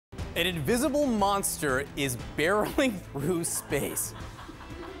An invisible monster is barreling through space.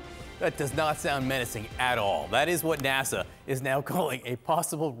 That does not sound menacing at all. That is what NASA is now calling a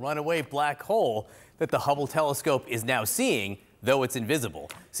possible runaway black hole that the Hubble telescope is now seeing, though it's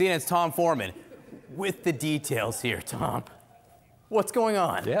invisible. CNN's Tom Foreman with the details here. Tom, what's going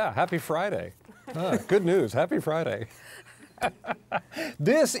on? Yeah, happy Friday. Good news, happy Friday.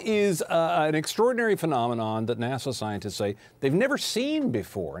 This is an extraordinary phenomenon that NASA scientists say they've never seen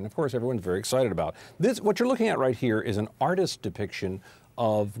before, and of course everyone's very excited about. What you're looking at right here is an artist's depiction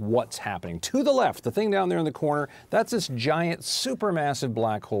of what's happening. To the left, the thing down there in the corner, that's this giant supermassive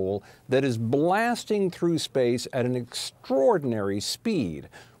black hole that is blasting through space at an extraordinary speed.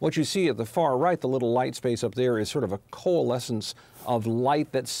 What you see at the far right, the little light space up there, is sort of a coalescence of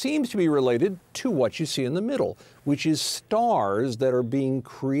light that seems to be related to what you see in the middle, which is stars that are being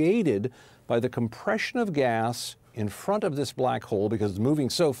created by the compression of gas in front of this black hole because it's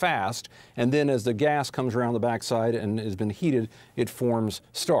moving so fast, and then as the gas comes around the backside and has been heated, it forms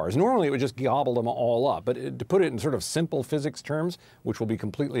stars. Normally it would just gobble them all up, but to put it in sort of simple physics terms, which will be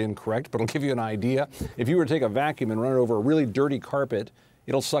completely incorrect, but it'll give you an idea, if you were to take a vacuum and run it over a really dirty carpet,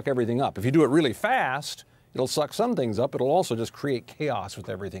 it'll suck everything up. If you do it really fast, it'll suck some things up. It'll also just create chaos with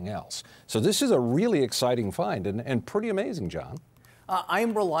everything else. So this is a really exciting find and pretty amazing, John. I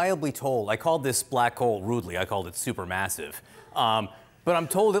am reliably told, I called this black hole rudely, I called it supermassive, but I'm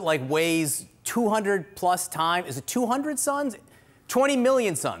told it like weighs 200 plus times, is it 200 suns? 20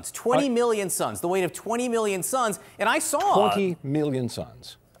 million suns, 20 million suns, the weight of 20 million suns, and I saw... 20 million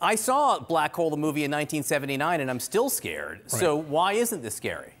suns. I saw Black Hole, the movie in 1979, and I'm still scared. Right. So why isn't this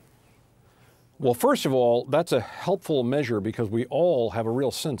scary? Well, first of all, that's a helpful measure because we all have a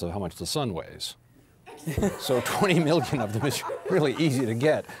real sense of how much the sun weighs. So 20 million of them is really easy to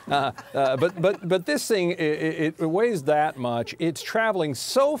get. But this thing, it weighs that much. It's traveling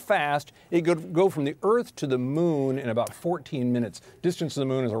so fast, it could go from the Earth to the moon in about 14 minutes. Distance to the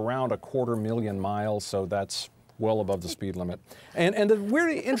moon is around 250,000 miles, so that's well above the speed limit. And the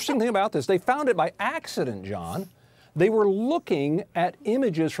really interesting thing about this, they found it by accident, John. They were looking at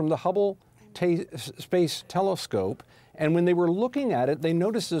images from the Hubble Space Telescope, and when they were looking at it, they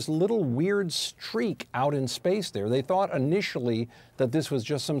noticed this little weird streak out in space there. They thought initially that this was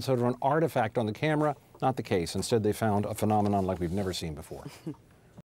just some sort of an artifact on the camera. Not the case. Instead, they found a phenomenon like we've never seen before.